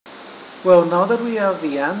Well, now that we have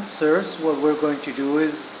the answers, what we're going to do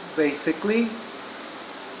is basically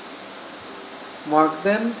mark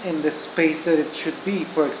them in the space that it should be.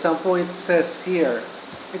 For example, it says here,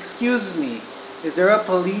 excuse me, is there a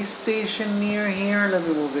police station near here? Let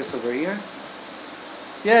me move this over here.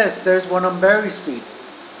 Yes, there's one on Berry Street.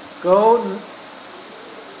 Go,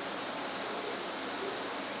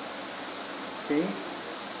 okay,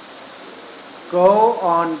 go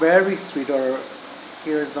on Berry Street, or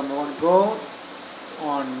here's number one, go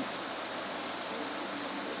on,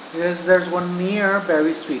 yes, there's one near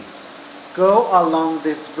Berry Street. Go along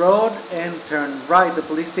this road and turn right. The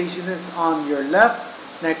police station is on your left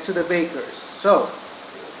next to the bakers. So,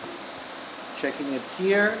 checking it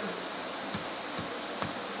here.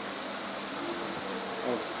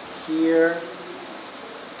 Here,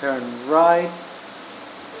 turn right.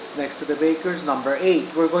 It's next to the bakers. Number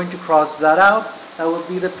 8. We're going to cross that out. That would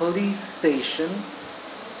be the police station.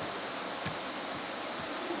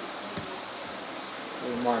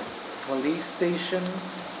 We'll mark police station.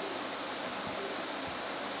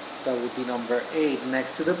 That would be number 8,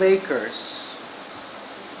 next to the bakers.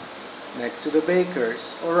 Next to the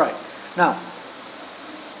bakers. Alright. Now,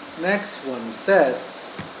 next one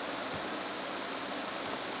says,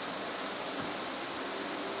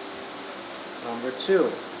 number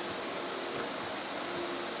 2.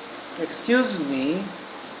 Excuse me,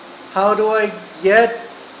 how do I get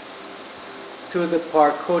to the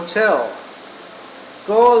Park Hotel?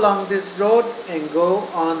 Go along this road and go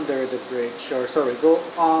under the bridge, or sorry, go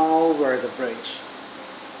over the bridge.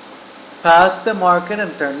 Pass the market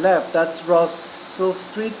and turn left. That's Russell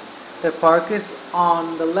Street. The park is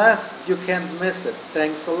on the left. You can't miss it.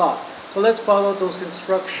 Thanks a lot. So let's follow those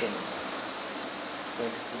instructions. Going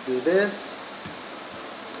to do this.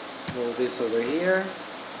 Roll this over here.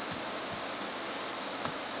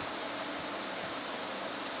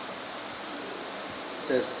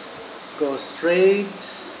 Just go straight,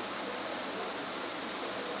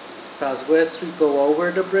 pass West Street, go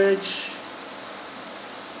over the bridge,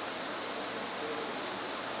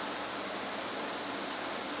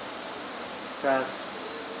 past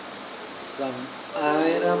some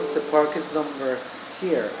items. The park is number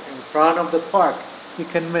here, in front of the park. You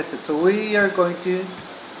can miss it. So we are going to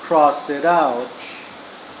cross it out.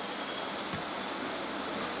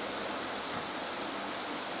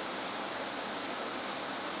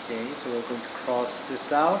 Okay, so we're going to cross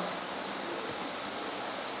this out.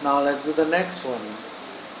 Now let's do the next one.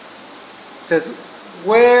 It says,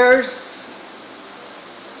 where's...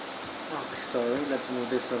 Okay, sorry, let's move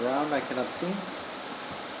this around. I cannot see.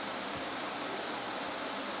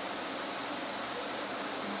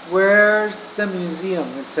 Where's the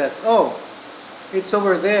museum? It says, oh, it's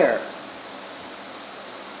over there.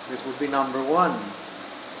 This would be number 1,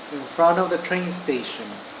 in front of the train station.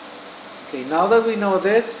 Okay, now that we know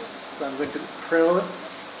this, I'm going to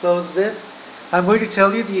close this. I'm going to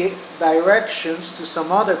tell you the directions to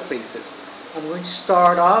some other places. I'm going to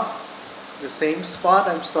start off the same spot.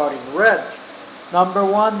 I'm starting red. Number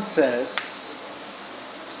 1 says,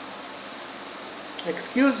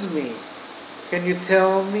 excuse me, can you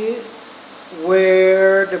tell me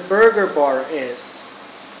where the burger bar is?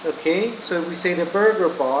 Okay, so if we say the burger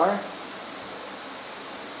bar,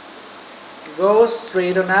 go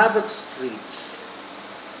straight on Abbott Street,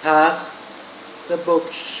 past the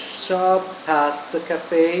bookshop, past the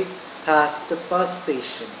cafe, past the bus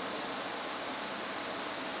station.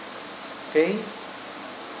 Okay?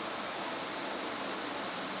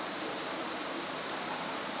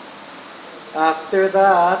 After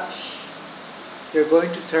that, you're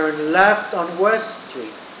going to turn left on West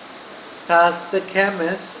Street, past the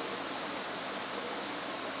chemist,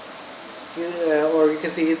 or you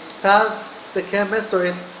can see it's past the chemist, or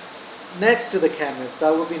it's next to the chemist.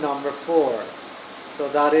 That would be number 4. So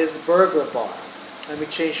that is burger bar. Let me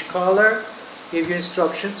change color, give you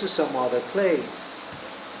instruction to some other place.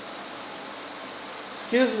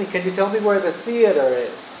 Excuse me, can you tell me where the theater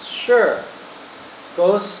is? Sure.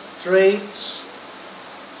 Go straight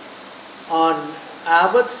on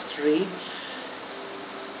Abbott Street.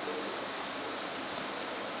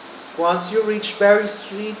 Once you reach Berry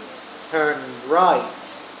Street, turn right.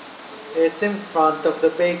 It's in front of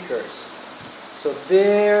the bakers. So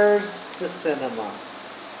there's the cinema.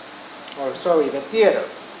 Or sorry, the theater,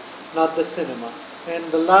 not the cinema. And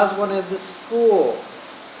the last one is the school.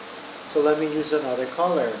 So let me use another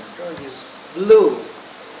color. I'll use blue.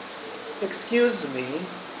 Excuse me,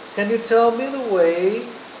 can you tell me the way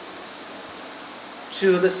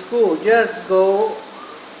to the school? Yes, go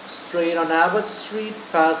straight on Abbott Street,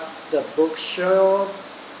 past the bookshop,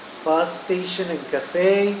 bus station and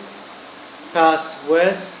cafe. pass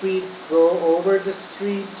West Street, go over the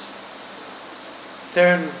street,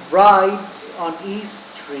 turn right on East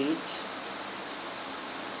Street.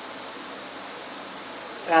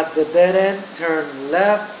 At the dead end, turn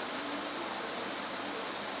left.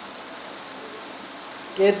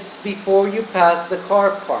 It's before you pass the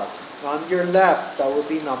car park. On your left, that will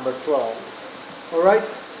be number 12. Alright,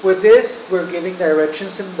 with this, we're giving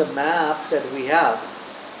directions in the map that we have.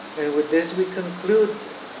 And with this, we conclude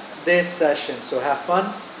this session. So have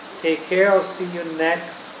fun, take care, I'll see you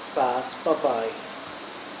next class, bye-bye.